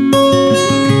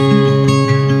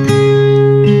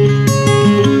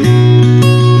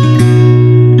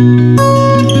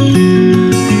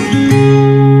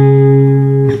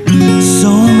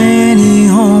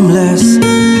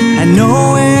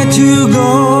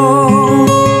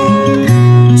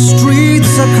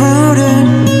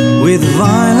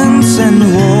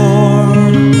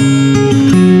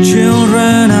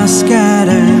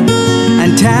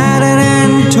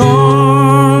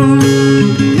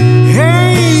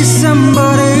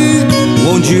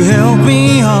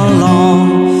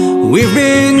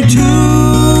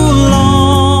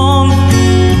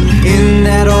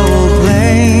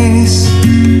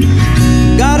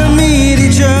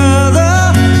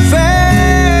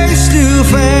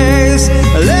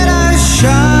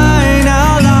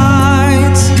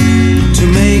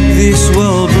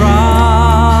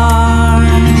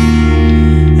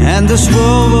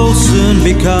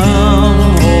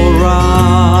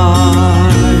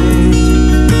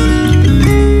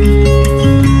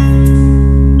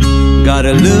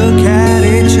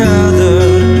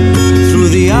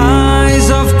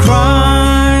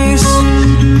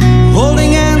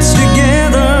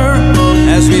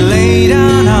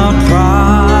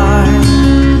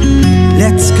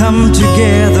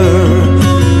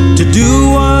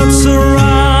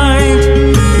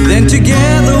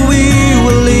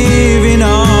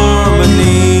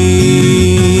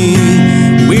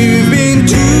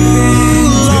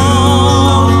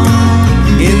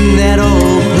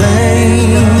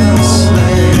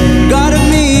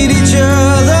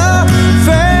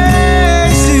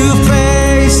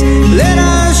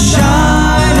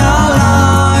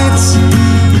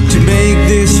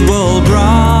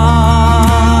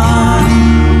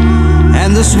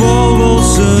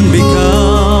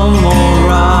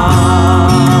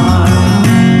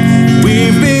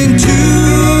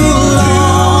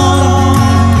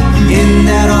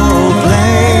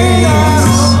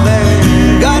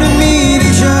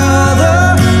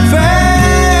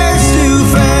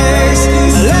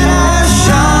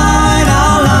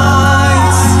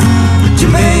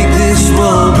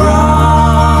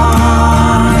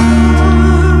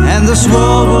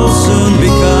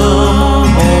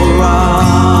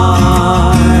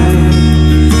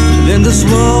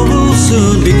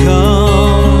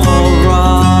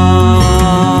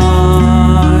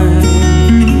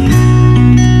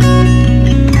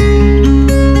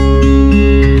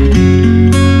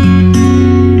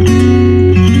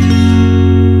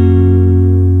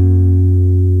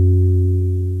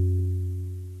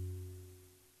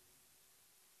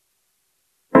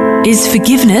 Is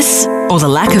forgiveness, or the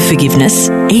lack of forgiveness,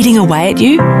 eating away at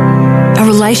you? A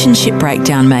relationship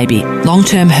breakdown maybe,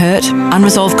 long-term hurt,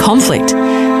 unresolved conflict.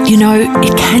 You know,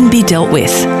 it can be dealt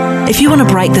with. If you want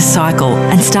to break the cycle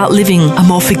and start living a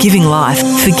more forgiving life,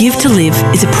 Forgive to Live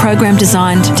is a program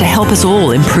designed to help us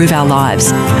all improve our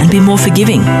lives and be more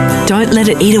forgiving. Don't let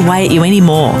it eat away at you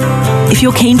anymore. If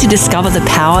you're keen to discover the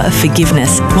power of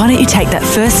forgiveness, why don't you take that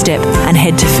first step and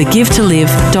head to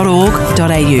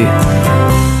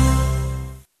forgivetolive.org.au.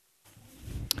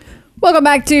 Welcome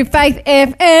back to Faith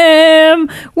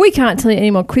FM. We can't tell you any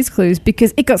more quiz clues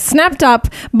because it got snapped up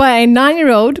by a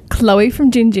 9-year-old, Chloe from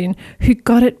Gin, who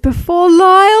got it before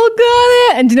Lyle got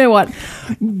it. And do you know what?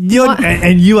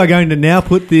 And you are going to now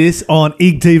put this on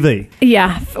IG TV.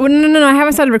 Yeah. Well, no, I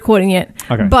haven't started recording yet.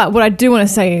 Okay. But what I do want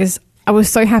to say is I was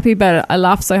so happy about it. I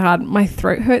laughed so hard. My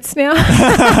throat hurts now.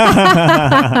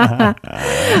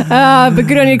 But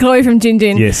good on you, Chloe from Gin.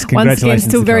 Yes, congratulations. Once again,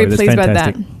 still to very Chloe. That's pleased about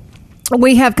fantastic. that.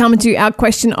 We have come to our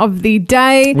question of the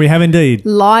day. We have indeed.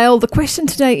 Lyle, the question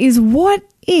today is, what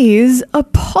is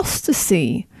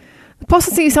apostasy?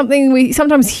 Apostasy is something we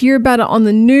sometimes hear about it on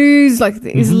the news, like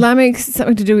the Islamic,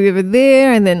 something to do with over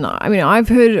there. And then, I mean, I've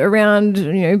heard around,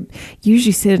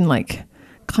 usually said in like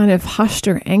kind of hushed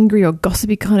or angry or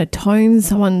gossipy kind of tones.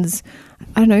 Someone's,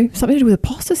 I don't know, something to do with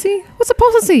apostasy? What's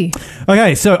apostasy?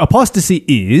 Okay, so apostasy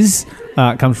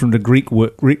comes from the Greek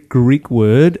word,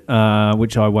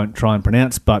 which I won't try and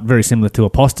pronounce, but very similar to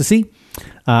apostasy.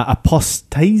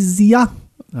 Apostasia.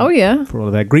 Oh, yeah. For all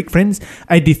of our Greek friends.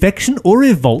 A defection or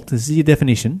revolt, this is your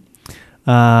definition,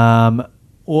 or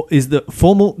is the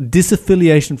formal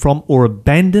disaffiliation from or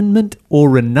abandonment or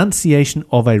renunciation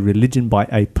of a religion by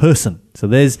a person. So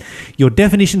there's your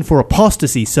definition for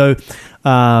apostasy. So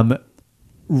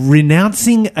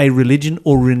renouncing a religion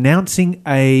or renouncing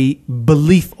a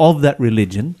belief of that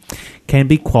religion can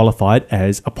be qualified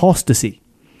as apostasy.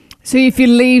 So if you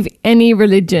leave any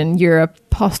religion, you're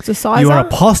apostasizer? You are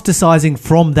apostasizing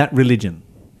from that religion.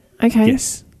 Okay.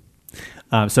 Yes.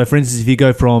 So, for instance, if you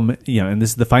go from, and this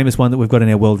is the famous one that we've got in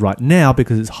our world right now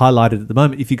because it's highlighted at the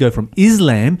moment, if you go from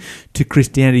Islam to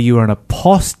Christianity, you are an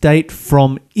apostate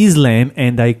from Islam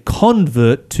and a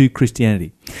convert to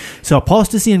Christianity. So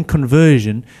apostasy and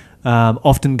conversion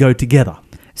often go together.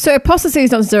 So apostasy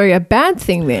is not necessarily a bad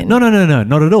thing then? No, not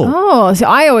at all. Oh, so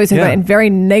I always have that in very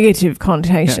negative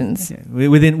connotations. Yeah.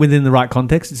 Within the right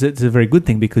context, it's a very good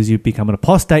thing because you become an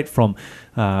apostate from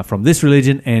this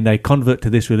religion and a convert to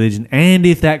this religion. And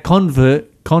if that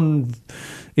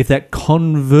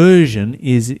conversion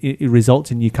it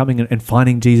results in you coming and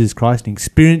finding Jesus Christ and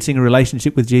experiencing a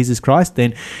relationship with Jesus Christ,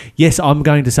 then yes, I'm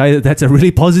going to say that that's a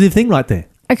really positive thing right there.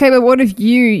 Okay, but what if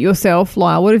you yourself,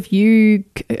 Lyle, what if you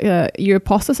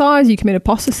apostatize, you commit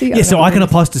apostasy? Yeah, so I can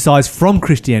apostatize from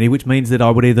Christianity, which means that I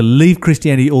would either leave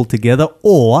Christianity altogether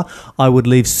or I would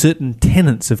leave certain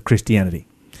tenets of Christianity.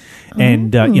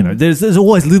 And, there's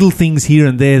always little things here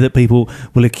and there that people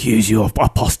will accuse you of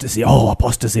apostasy. Oh,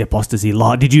 apostasy.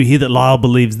 Lyle, did you hear that Lyle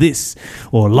believes this?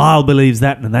 Or Lyle believes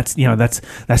that, and that's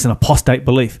an apostate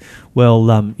belief. Well,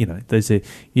 those are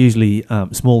usually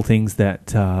small things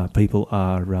that people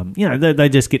are, they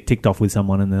just get ticked off with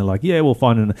someone and they're like, yeah, we'll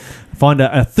find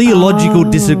a theological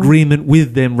disagreement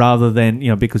with them rather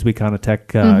than, because we can't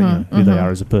attack who they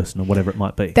are as a person or whatever it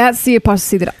might be. That's the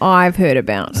apostasy that I've heard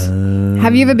about.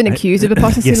 Have you ever been accused of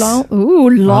apostasy, yes. Lyle? Ooh,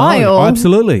 Lyle. Oh,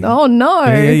 absolutely. Oh, no.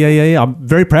 Yeah. I'm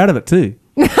very proud of it too.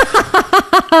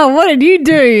 What did you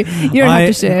do? You don't have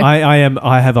to share.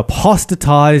 I have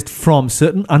apostatized from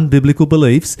certain unbiblical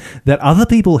beliefs that other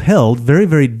people held very,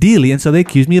 very dearly, and so they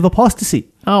accused me of apostasy.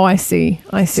 Oh, I see.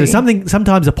 So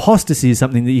sometimes apostasy is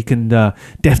something that you can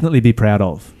definitely be proud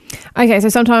of. Okay, so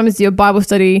sometimes your Bible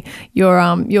study, your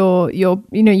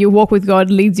walk with God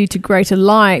leads you to greater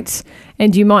light,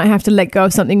 and you might have to let go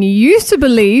of something you used to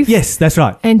believe. Yes, that's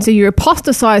right. And so you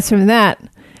apostatize from that,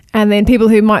 and then people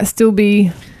who might still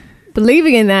be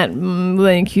believing in that will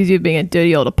then accuse you of being a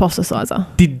dirty old apostatizer.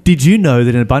 Did you know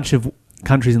that in a bunch of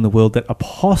countries in the world that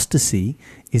apostasy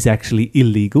is actually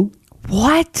illegal?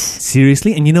 What?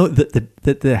 Seriously? And you know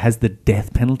that there has the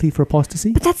death penalty for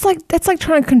apostasy? But that's like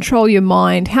trying to control your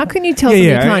mind. How can you tell them you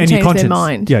can't change their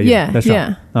mind? Yeah, that's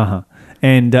right. Uh-huh.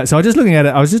 And so I was just looking at it.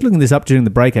 I was just looking this up during the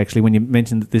break, actually, when you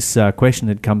mentioned that this question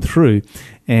had come through,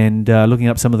 and looking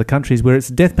up some of the countries where it's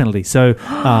a death penalty. So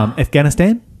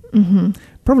Afghanistan,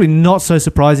 probably not so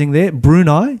surprising there.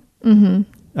 Brunei,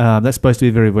 that's supposed to be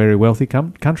a very, very wealthy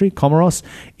country. Comoros,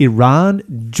 Iran,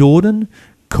 Jordan,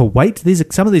 Kuwait. These are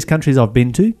some of these countries I've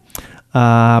been to.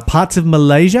 Parts of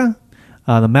Malaysia,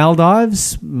 the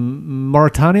Maldives,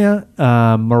 Mauritania,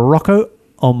 Morocco,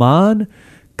 Oman,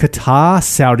 Qatar,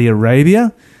 Saudi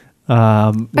Arabia,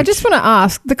 I just want to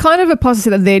ask, the kind of apostasy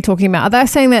that they're talking about, are they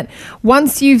saying that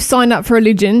once you've signed up for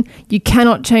religion, you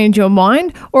cannot change your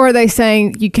mind? Or are they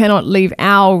saying you cannot leave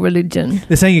our religion?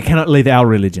 They're saying you cannot leave our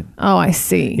religion. Oh, I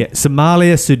see. Yeah,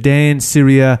 Somalia, Sudan,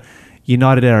 Syria,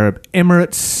 United Arab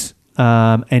Emirates,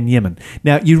 and Yemen.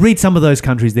 Now, you read some of those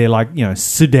countries there, like,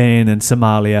 Sudan and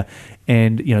Somalia,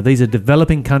 and, these are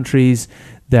developing countries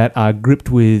that are gripped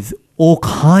with all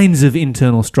kinds of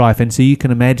internal strife, and so you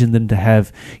can imagine them to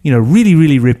have, really,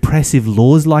 really repressive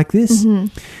laws like this. Mm-hmm.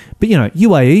 But,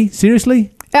 UAE,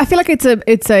 seriously? I feel like it's a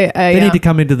They need to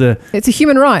come into the... It's a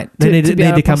human right. They need be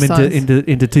able to come apostatize.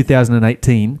 into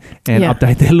 2018 and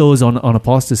update their laws on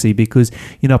apostasy, because,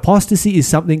 apostasy is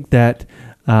something that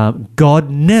God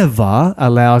never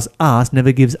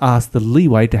gives us the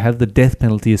leeway to have the death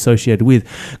penalty associated with.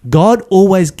 God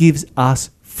always gives us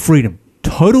freedom.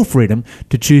 Total freedom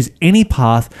to choose any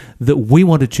path that we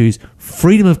want to choose,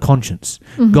 freedom of conscience.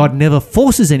 Mm-hmm. God never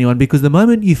forces anyone, because the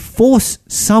moment you force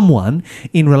someone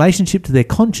in relationship to their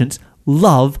conscience,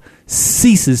 love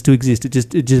ceases to exist. It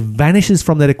just vanishes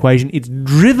from that equation. It's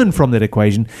driven from that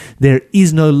equation. There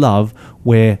is no love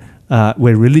where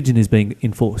religion is being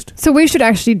enforced. So we should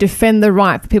actually defend the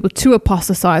right for people to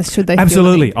apostatize should they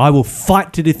Absolutely. feel I will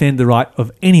fight to defend the right of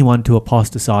anyone to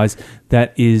apostatize.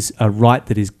 That is a right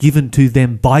that is given to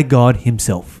them by God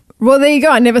himself. Well, there you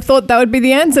go. I never thought that would be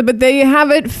the answer, but there you have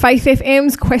it. Faith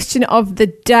FM's question of the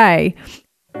day.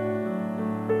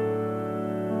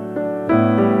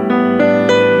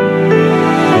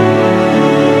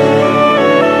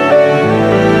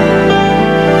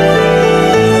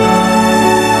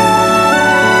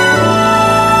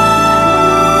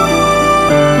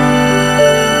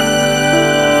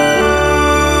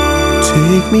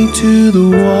 Take me to the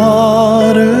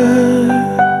water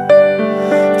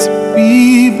to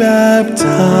be baptized.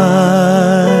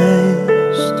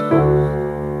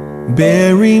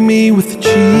 Bury me with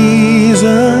Jesus,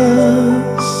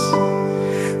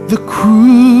 the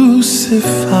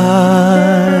crucified.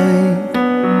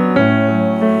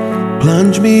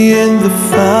 Plunge me in the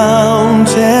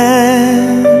fountain,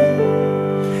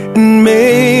 and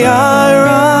may I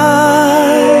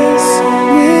rise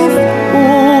with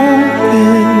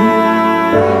open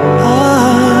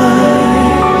eyes.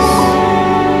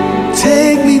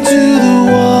 Take me to the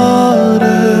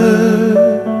water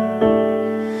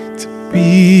to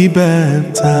be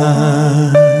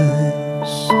baptized.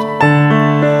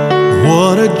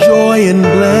 What a joy and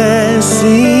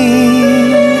blessing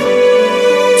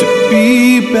to be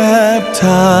baptized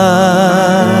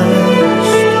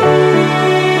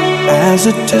as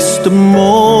a testimony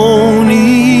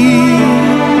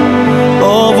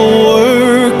of a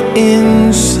work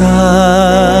inside.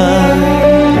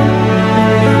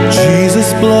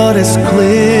 Jesus' blood has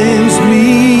cleansed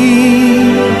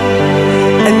me,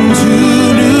 and to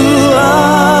new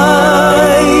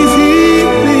life He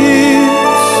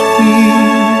bids me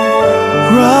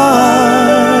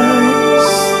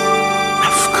rise.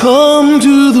 I've come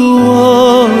to the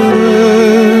water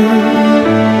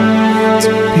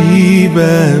to be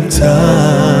baptized.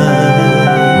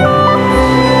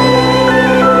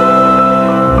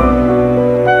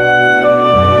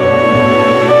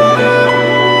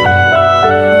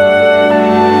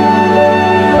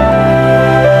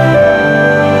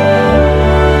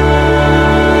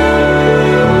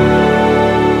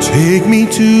 Take me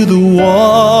to the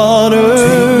water,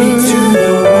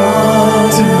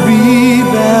 to be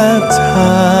baptized.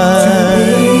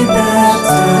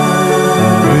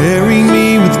 Bury me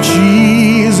with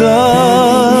Jesus,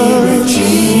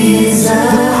 the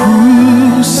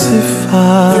crucified.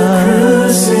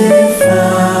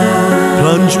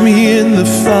 Plunge me in the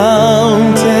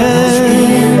fountain,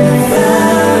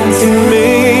 and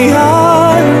may I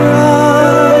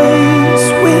rise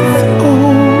with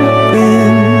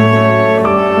open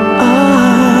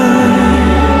eyes.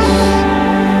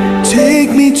 Take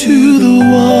me to the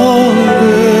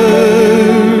water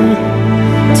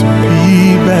to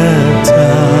be baptized.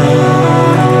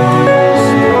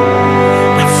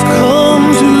 I've come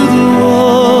to the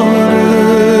water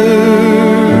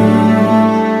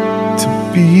to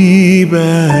be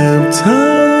baptized.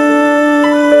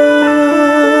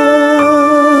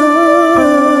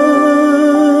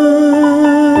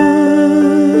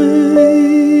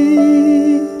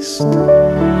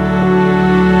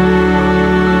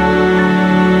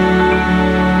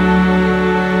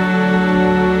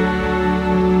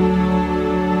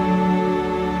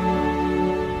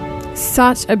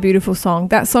 Such a beautiful song.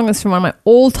 That song is from one of my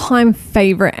all-time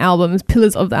favourite albums,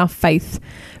 Pillars of Our Faith.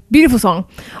 Beautiful song.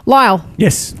 Lyle,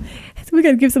 Yes. We're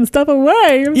going to give some stuff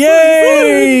away. I'm so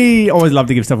Yay! Always love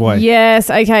to give stuff away. Yes,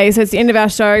 okay, so it's the end of our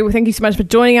show. Well, thank you so much for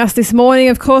joining us this morning.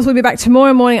 Of course, we'll be back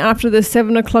tomorrow morning after the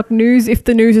 7 o'clock news, if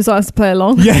the news decides to play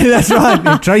along. Yeah, that's right.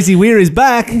 And Tracy Weir is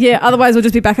back. Yeah, otherwise we'll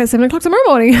just be back at 7 o'clock tomorrow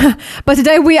morning. But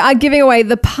today we are giving away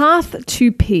The Path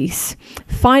to Peace,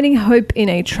 Finding Hope in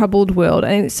a Troubled World.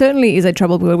 And it certainly is a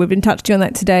troubled world. We've been touching on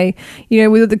that today, you know,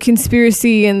 with the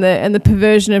conspiracy and the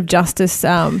perversion of justice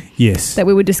Yes. that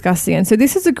we were discussing. And so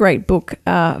this is a great book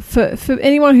for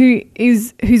anyone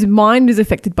whose mind is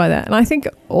affected by that. And I think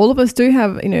all of us do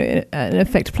have, you know, an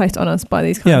effect placed on us by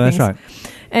these kind of things. Yeah, that's right.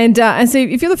 And so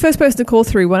if you're the first person to call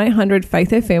through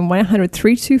 1-800-FAITH-FM,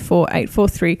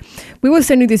 1-800-324-843, we will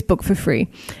send you this book for free.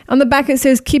 On the back it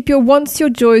says, keep your wants, your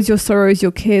joys, your sorrows,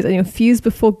 your cares and your fears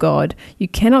before God. You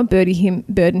cannot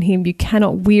burden him. You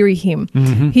cannot weary him.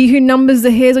 Mm-hmm. He who numbers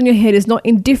the hairs on your head is not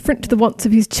indifferent to the wants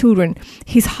of his children.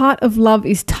 His heart of love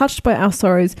is touched by our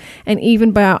sorrows and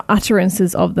even by our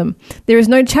utterances of them. There is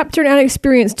no chapter in our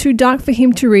experience too dark for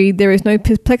him to read. There is no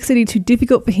perplexity too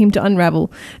difficult for him to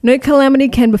unravel. No calamity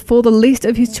can befall the least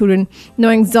of his children. No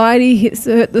anxiety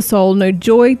hurt the soul. No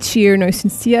joy, cheer, no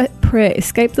sincere prayer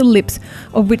escape the lips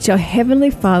of which our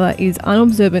Heavenly Father is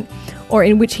unobservant or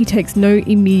in which he takes no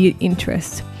immediate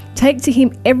interest. Take to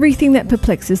him everything that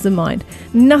perplexes the mind.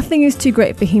 Nothing is too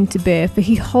great for him to bear, for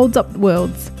he holds up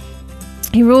worlds.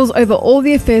 He rules over all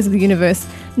the affairs of the universe.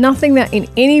 Nothing that in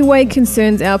any way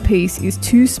concerns our peace is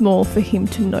too small for him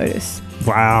to notice.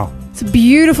 Wow. It's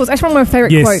beautiful. It's actually one of my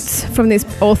favourite Yes. quotes from this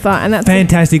author, and that's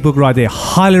Fantastic book right there.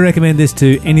 Highly recommend this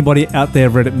to anybody out there.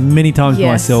 I've read it many times Yes.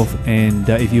 myself. And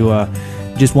if you are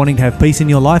just wanting to have peace in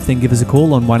your life, then give us a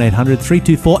call on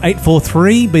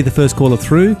 1-800-324-843. Be the first caller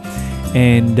through.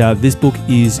 And this book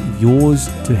is yours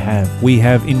to have. We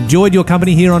have enjoyed your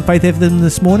company here on Faith FM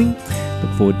this morning.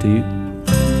 Look forward to